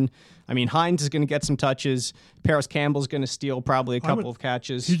 1. Hines is going to get some touches. Paris Campbell's going to steal probably a couple of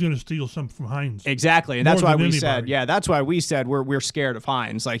catches. He's going to steal some from Hines. Exactly, and that's why we anybody. said we're scared of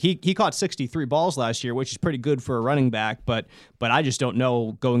Hines. Like he caught 63 balls last year, which is pretty good for a running back, but I just don't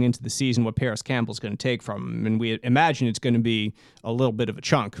know going into the season what Paris Campbell's going to take from him, and we imagine it's going to be a little bit of a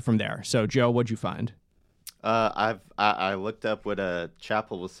chunk from there. So Joe, what'd you find? I looked up what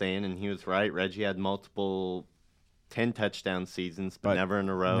Chappell was saying, and he was right. Reggie had multiple 10 touchdown seasons, but never in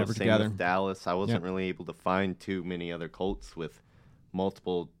a row. Never Same together. with Dallas. I wasn't really able to find too many other Colts with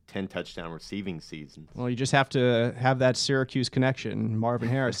multiple 10 touchdown receiving seasons. Well, you just have to have that Syracuse connection. Marvin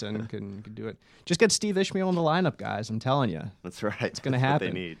Harrison can do it. Just get Steve Ishmael in the lineup, guys. I'm telling you, That's right. it's going to happen.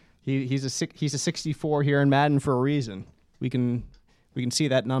 What they need. He's a 64 here in Madden for a reason. We can see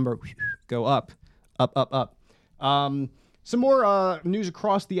that number go up. Some more news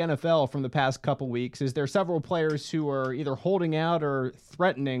across the NFL from the past couple weeks is there are several players who are either holding out or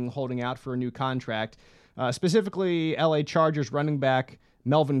threatening holding out for a new contract. Specifically, LA Chargers running back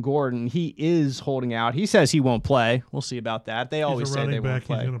Melvin Gordon. He is holding out. He says he won't play. We'll see about that. They always say they won't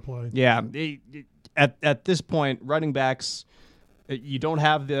play. He's going to play. Yeah. At this point, running backs, you don't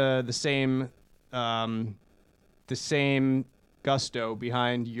have the same gusto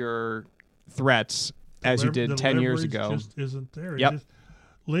behind your threats as you did 10 years ago. Just isn't there. Yep.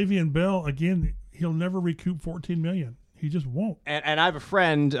 Le'Veon Bell, again, he'll never recoup $14 million. He just won't. And I have a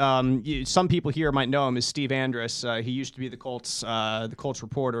friend. Some people here might know him as Steve Andrus. He used to be the Colts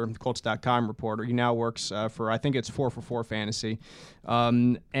reporter, the Colts.com reporter. He now works for, I think it's 4for4 Fantasy.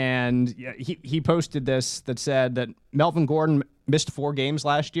 And he posted this that said that Melvin Gordon missed 4 games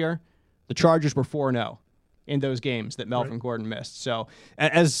last year. The Chargers were 4-0 in those games that Melvin Gordon missed. So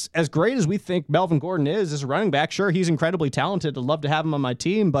as great as we think Melvin Gordon is as a running back, sure, he's incredibly talented. I'd love to have him on my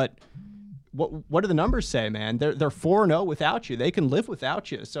team, but what do the numbers say, man? They're 4-0 without you. They can live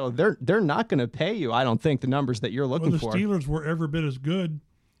without you. So they're not going to pay you, I don't think, the numbers that you're looking for. The Steelers were every bit as good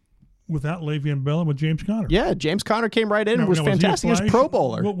without Le'Veon Bell and with James Conner. Yeah, James Conner came right in and was fantastic. He was Pro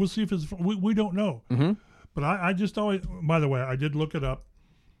Bowler. We'll see if we don't know. Mm-hmm. But I just always, by the way, I did look it up.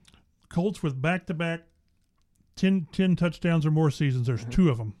 Colts with back-to-back 10 touchdowns or more seasons, there's 2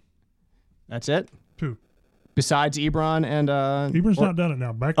 of them. That's it? 2. Besides Ebron and Ebron's not done it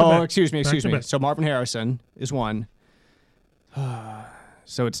now. Back to back. Oh, excuse me. So Marvin Harrison is one.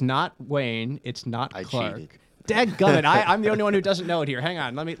 So it's not Wayne. It's not Clark. Cheated. Dadgummit. I'm the only one who doesn't know it here. Hang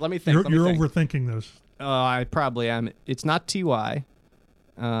on. Let me think. You're overthinking this. I probably am. It's not Ty.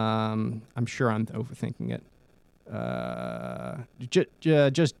 I'm sure I'm overthinking it.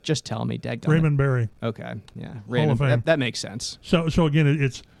 Just tell me, dadgummit. Raymond Berry. Okay. Yeah. Hall Raymond. of Fame. That makes sense. So again,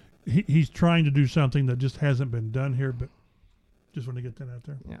 it's he's trying to do something that just hasn't been done here, but just want to get that out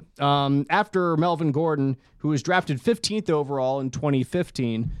there. Yeah. After Melvin Gordon, who was drafted 15th overall in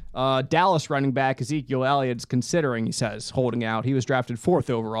 2015, Dallas running back Ezekiel Elliott's considering, he says, holding out. He was drafted 4th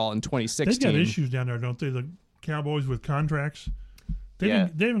overall in 2016. They've got issues down there, don't they? The Cowboys with contracts.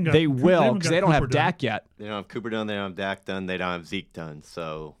 They will, because they don't have Dak yet. They don't have Cooper done. They don't have Dak done. They don't have Zeke done.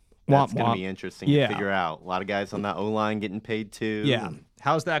 So that's going to be interesting to figure out. A lot of guys on that O-line getting paid too. Yeah.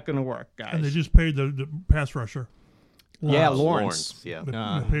 How's that going to work, guys? And they just paid the pass rusher. Lawrence. Yeah.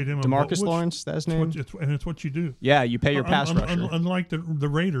 Paid him DeMarcus Lawrence, that's his name. It's what you do. Yeah, you pay your pass rusher. Unlike the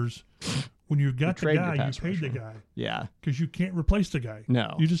Raiders, when you got the guy, you paid the guy. Yeah. Because you can't replace the guy.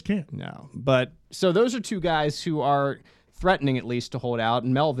 No. You just can't. No. But so those are 2 guys who are threatening at least to hold out,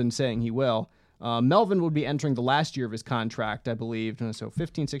 and Melvin saying he will. Melvin would be entering the last year of his contract, I believe. So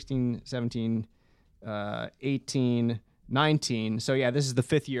 15, 16, 17, 18, 19. So, yeah, this is the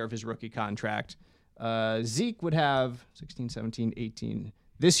 5th year of his rookie contract. Zeke would have 16, 17, 18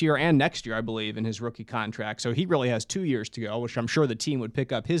 this year and next year, I believe, in his rookie contract. So he really has 2 years to go, which I'm sure the team would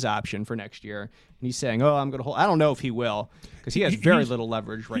pick up his option for next year. And he's saying, I'm going to hold. I don't know if he will, because he has very little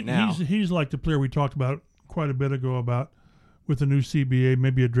leverage right now. He's like the player we talked about quite a bit ago about with the new CBA,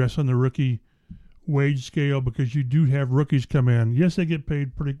 maybe addressing the rookie wage scale, because you do have rookies come in. Yes, they get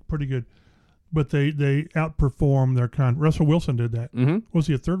paid pretty good, but they outperform their contract. Russell Wilson did that. Mm-hmm. Was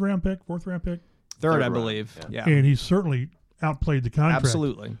he a 3rd round pick, 4th round pick? Third, I believe. Yeah. And he certainly outplayed the contract.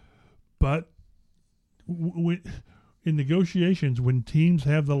 Absolutely. But in negotiations, when teams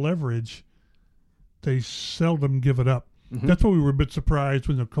have the leverage, they seldom give it up. Mm-hmm. That's why we were a bit surprised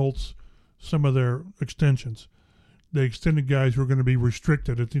when the Colts, some of their extensions, they extended guys who are going to be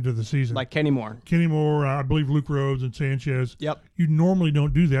restricted at the end of the season. Like Kenny Moore. I believe Luke Rhodes and Sanchez. Yep. You normally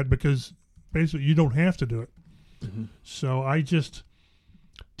don't do that because basically you don't have to do it. Mm-hmm. So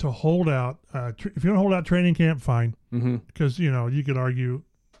to hold out, if you don't hold out training camp, fine. Mm-hmm. Because, you could argue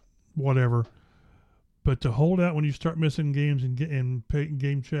whatever. But to hold out when you start missing games and pay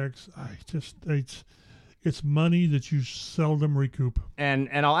game checks, it's money that you seldom recoup. And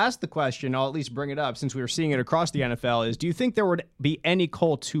I'll ask the question, I'll at least bring it up since we were seeing it across the NFL, is do you think there would be any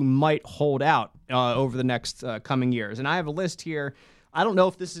Colts who might hold out over the next coming years? And I have a list here. I don't know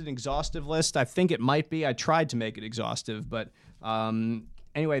if this is an exhaustive list. I think it might be. I tried to make it exhaustive. But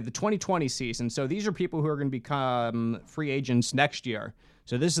anyway, the 2020 season. So these are people who are going to become free agents next year.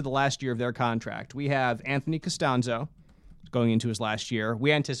 So this is the last year of their contract. We have Anthony Costanzo going into his last year.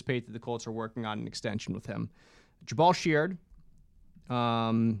 We anticipate that the Colts are working on an extension with him. Jabal Sheard,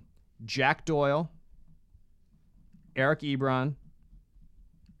 Jack Doyle, Eric Ebron,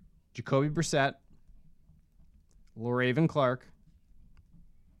 Jacoby Brissett, Laraven Clark,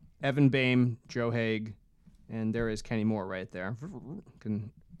 Evan Boehm, Joe Haig, and there is Kenny Moore right there.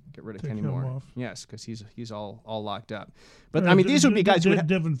 Can get rid of Kenny Moore. Off. Yes, because he's all locked up. But I mean, these would be guys who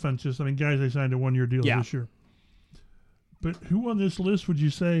Devin Funchess. I mean, guys they signed a 1-year deal this year. But who on this list would you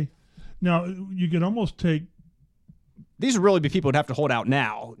say? Now you could almost take. These would really be people who'd have to hold out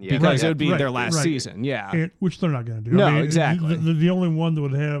now because it would be their last season. Yeah, which they're not going to do. No, exactly. The only one that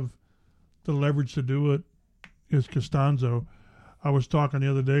would have the leverage to do it is Costanzo. I was talking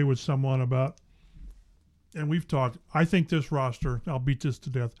the other day with someone about, and we've talked. I think this roster. I'll beat this to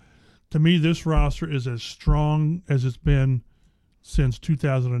death. To me, this roster is as strong as it's been since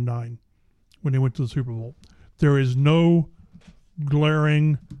 2009 when they went to the Super Bowl. There is no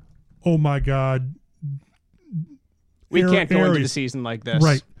glaring, oh my God. We can't go into area. the season like this.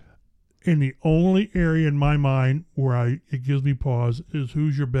 Right. And the only area in my mind where it gives me pause is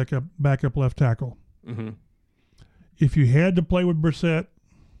who's your backup left tackle. Mm-hmm. If you had to play with Brissett,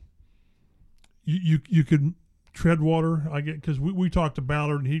 you could tread water. I get because we talked to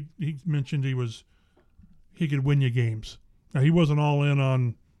Ballard and he mentioned he could win you games. Now he wasn't all in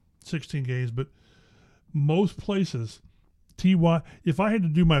on 16 games, but most places, T.Y. If I had to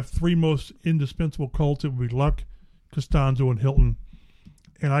do my 3 most indispensable Colts, it would be Luck, Costanzo, and Hilton.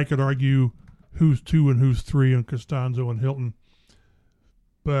 And I could argue who's 2 and who's 3 on Costanzo and Hilton.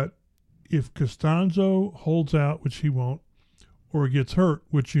 But if Costanzo holds out, which he won't, or gets hurt,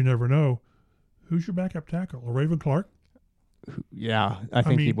 which you never know, who's your backup tackle? A Raven Clark? Yeah, I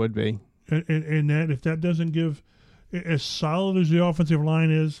think he would be. And that if that doesn't give, as solid as the offensive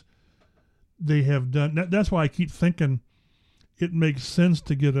line is, they have done. That's why I keep thinking it makes sense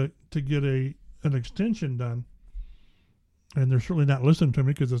to get an extension done. And they're certainly not listening to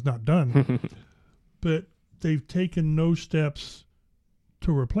me because it's not done. But they've taken no steps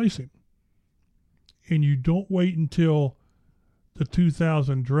to replace him. And you don't wait until the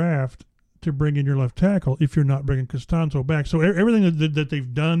 2000 draft to bring in your left tackle if you're not bringing Costanzo back. So everything that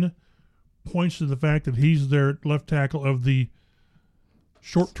they've done points to the fact that he's their left tackle of the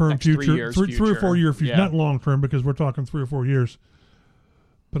short-term future, 3 or 4 year future, not long-term because we're talking 3 or 4 years.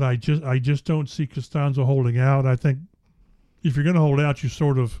 But I just don't see Costanzo holding out. I think if you're going to hold out, you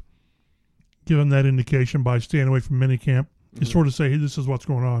sort of give them that indication by staying away from minicamp. You sort of say, hey, this is what's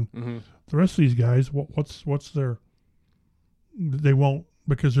going on. Mm-hmm. The rest of these guys, what's their – they won't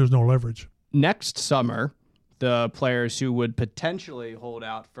because there's no leverage. Next summer, the players who would potentially hold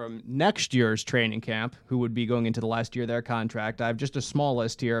out from next year's training camp, who would be going into the last year of their contract, I have just a small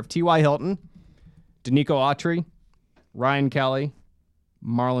list here of T.Y. Hilton, Danico Autry, Ryan Kelly,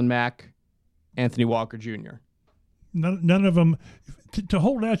 Marlon Mack, Anthony Walker Jr. None of them to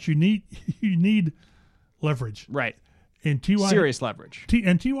hold out. You need leverage, right? And Ty serious leverage.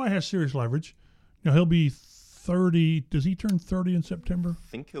 Ty has serious leverage. Now he'll be 30. Does he turn 30 in September? I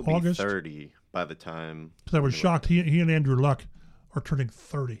think he'll August? be 30 by the time. Because I was shocked. He and Andrew Luck are turning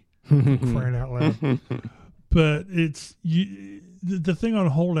 30. Crying out loud. But it's the thing on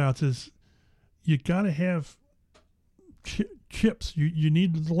holdouts is you got to have chips. You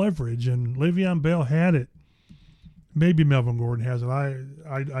need the leverage, and Le'Veon Bell had it. Maybe Melvin Gordon has it.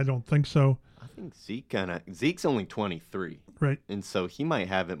 I don't think so. I think Zeke's only 23, right? And so he might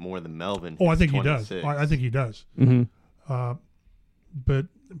have it more than Melvin. Oh, I think he does. I think he does. Mm-hmm. But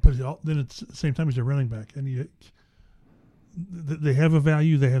then at the same time he's a running back, and they have a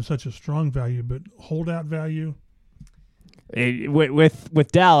value. They have such a strong value, but holdout value.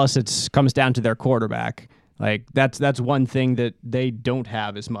 With Dallas, it comes down to their quarterback. Like that's one thing that they don't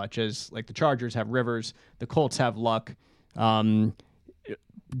have as much as like the Chargers have Rivers, the Colts have Luck.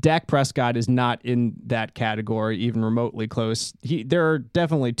 Dak Prescott is not in that category, even remotely close. There are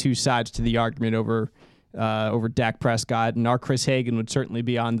definitely two sides to the argument over Dak Prescott, and our Chris Hagan would certainly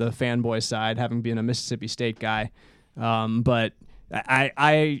be on the fanboy side, having been a Mississippi State guy. But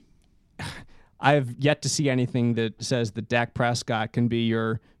I've yet to see anything that says that Dak Prescott can be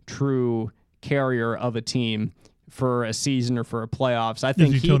your true carrier of a team for a season or for a playoffs. I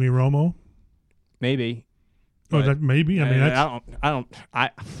think is he Tony Romo? Maybe. Oh, that maybe. I mean,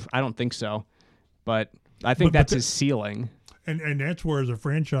 I don't think so. But I think that's his ceiling. And that's where, as a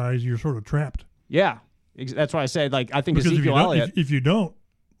franchise, you're sort of trapped. Yeah, that's why I say like I think because Ezekiel Elliott. If you don't,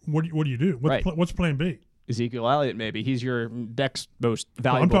 what do you do? What's Plan B? Ezekiel Elliott, maybe he's your next most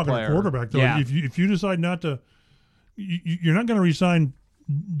valuable I'm talking player. a quarterback though. Yeah. If you decide not to, you're not going to re-sign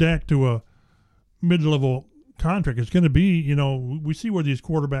Dak to a mid-level contract. It's going to be, we see where these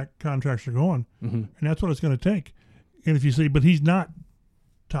quarterback contracts are going, and that's what it's going to take. And if you say, but he's not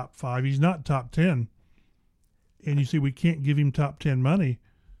top 5, he's not top 10, and you say we can't give him top 10 money,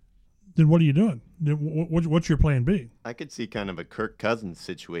 then what are you doing? Then what's your plan B? I could see kind of a Kirk Cousins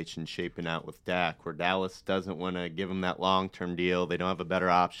situation shaping out with Dak, where Dallas doesn't want to give him that long-term deal. They don't have a better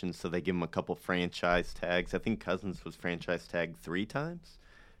option, so they give him a couple franchise tags. I think Cousins was franchise tagged 3 times,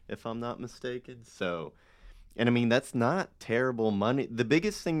 if I'm not mistaken. So, and I mean, that's not terrible money. The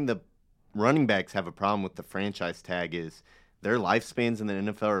biggest thing the running backs have a problem with the franchise tag is their lifespans in the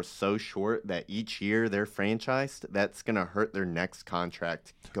NFL are so short that each year they're franchised, that's going to hurt their next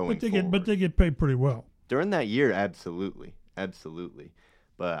contract going forward. But they get paid pretty well. During that year, absolutely. Absolutely.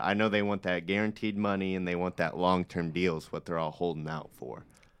 But I know they want that guaranteed money and they want that long-term deal is what they're all holding out for.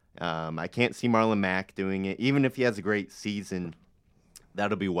 I can't see Marlon Mack doing it. Even if he has a great season,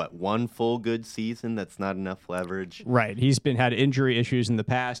 that'll be one full good season. That's not enough leverage. Right. He's had injury issues in the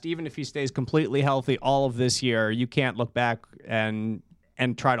past. Even if he stays completely healthy all of this year, you can't look back and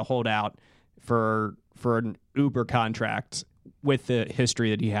try to hold out for an uber contract with the history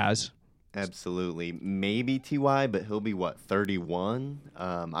that he has. Absolutely. Maybe T.Y., but he'll be, 31?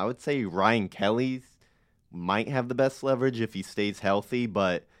 I would say Ryan Kelly might have the best leverage if he stays healthy,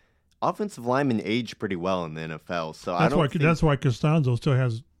 but offensive linemen age pretty well in the NFL. So that's why Costanzo still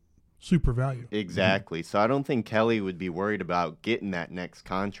has super value. Exactly. So I don't think Kelly would be worried about getting that next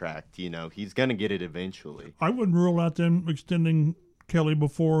contract. He's going to get it eventually. I wouldn't rule out them extending Kelly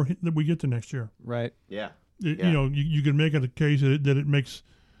before we get to next year. Right. Yeah. You can make it a case that it makes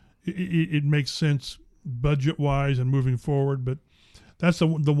it makes sense budget-wise and moving forward, but that's the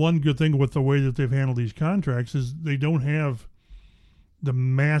one good thing with the way that they've handled these contracts is they don't have the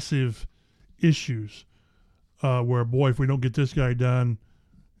massive issues where, boy, if we don't get this guy done,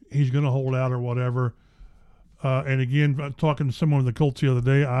 he's going to hold out or whatever. And again, talking to someone in the Colts the other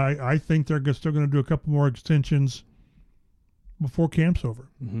day, I think they're still going to do a couple more extensions before camp's over.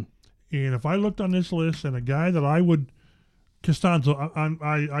 Mm-hmm. And if I looked on this list and a guy that I would – Costanzo,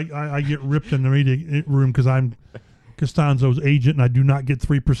 I get ripped in the meeting room because I'm Costanzo's agent and I do not get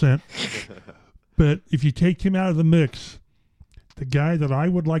 3%. But if you take him out of the mix, the guy that I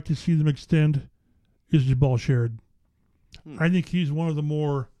would like to see them extend is Jabal Sherrod. I think he's one of the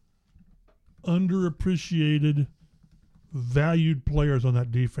more underappreciated, valued players on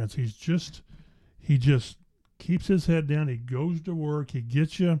that defense. He just keeps his head down. He goes to work. He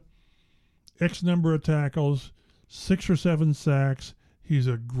gets you X number of tackles, 6 or 7 sacks. He's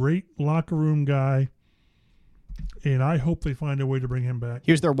a great locker room guy, and I hope they find a way to bring him back.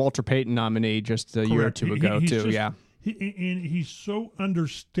 He was their Walter Payton nominee just a year or two ago, too. Yeah. And he's so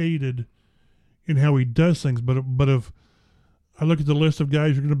understated in how he does things. But if I look at the list of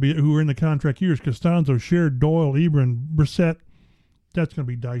guys who are in the contract years, Costanzo, Sherrod, Doyle, Ebron, Brissett, that's going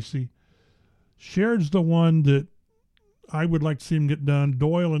to be dicey. Sherrod's the one that I would like to see him get done.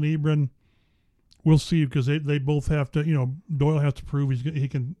 Doyle and Ebron, we'll see, because they both have to. Doyle has to prove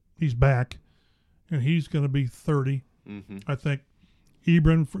he's back, and he's going to be 30. Mm-hmm. I think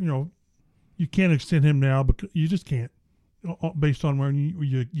Ebron, you can't extend him now because you just can't, based on where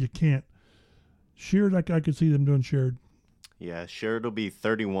you can't. Sherrod, I could see them doing Sherrod. Yeah, Sherrod will be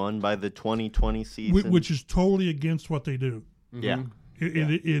 31 by the 2020 season, which is totally against what they do. Mm-hmm. Yeah,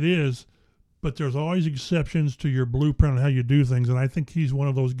 it is. But there's always exceptions to your blueprint on how you do things, and I think he's one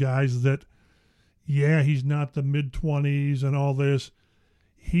of those guys that, yeah, he's not the mid-20s and all this.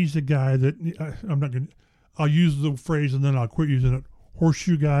 He's the guy that I'll use the phrase and then I'll quit using it,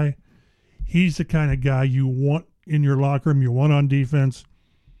 horseshoe guy. He's the kind of guy you want in your locker room, you want on defense.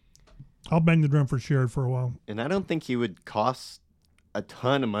 I'll bang the drum for Sherrod for a while. And I don't think he would cost a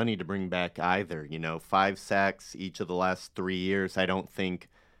ton of money to bring back either. 5 sacks each of the last 3 years. I don't think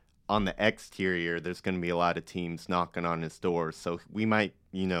on the exterior there's going to be a lot of teams knocking on his door. So we might,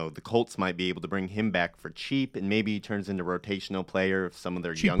 the Colts might be able to bring him back for cheap, and maybe he turns into a rotational player of some of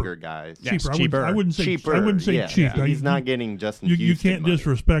their younger guys. Yes, cheaper. I wouldn't say cheaper. I wouldn't say cheap. Yeah. He's not getting Justin you Houston can't money.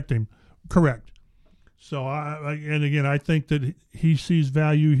 disrespect him. Correct. So, I think that he sees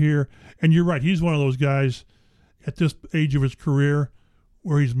value here. And you're right. He's one of those guys at this age of his career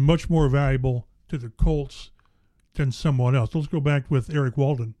where he's much more valuable to the Colts than someone else. Let's go back with Eric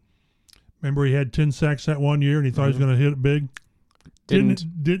Walden. Remember, he had 10 sacks that one year, and he thought he was going to hit it big. Didn't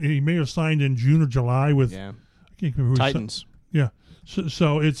he? May have signed in June or July with I can't remember who Titans. Yeah.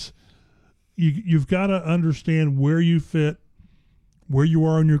 So it's you've got to understand where you fit, where you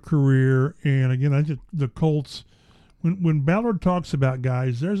are in your career, and again, the Colts. When Ballard talks about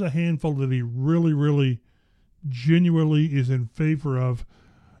guys, there's a handful that he really, really, genuinely is in favor of.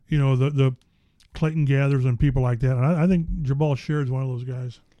 The Clayton Gathers and people like that. And I think Jabal Sherrod is one of those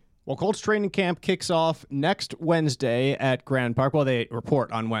guys. Well, Colts training camp kicks off next Wednesday at Grand Park. Well, they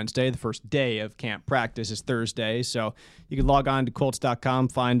report on Wednesday. The first day of camp practice is Thursday. So you can log on to Colts.com,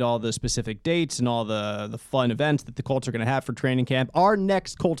 find all the specific dates and all the fun events that the Colts are going to have for training camp. Our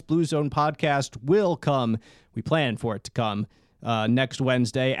next Colts Blue Zone podcast will come. We plan for it to come next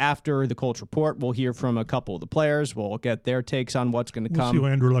Wednesday. After the Colts report, we'll hear from a couple of the players. We'll get their takes on what's going to come. We'll see who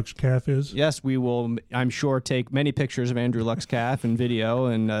Andrew Luck's calf is. Yes, we will, I'm sure, take many pictures of Andrew Luck's calf and video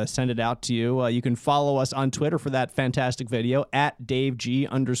and send it out to you. You can follow us on Twitter for that fantastic video, at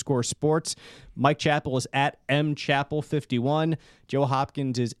DaveG_sports. Mike Chappell is at MChappell51. Joe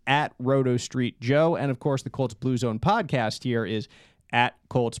Hopkins is at Roto Street Joe. And, of course, the Colts Blue Zone podcast here is at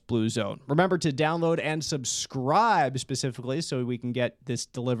Colts Blue Zone. Remember to download and subscribe specifically so we can get this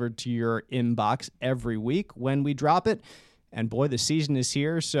delivered to your inbox every week when we drop it. And boy, the season is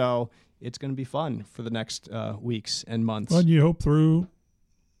here, so it's going to be fun for the next weeks and months. Well, you hope through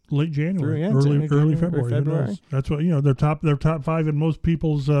late January, early February. Who knows? That's what They're top 5 in most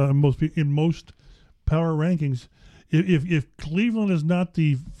people's most power rankings. If Cleveland is not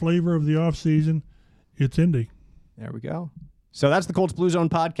the flavor of the offseason, it's Indy. There we go. So that's the Colts Blue Zone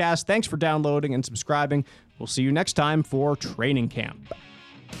podcast. Thanks for downloading and subscribing. We'll see you next time for training camp.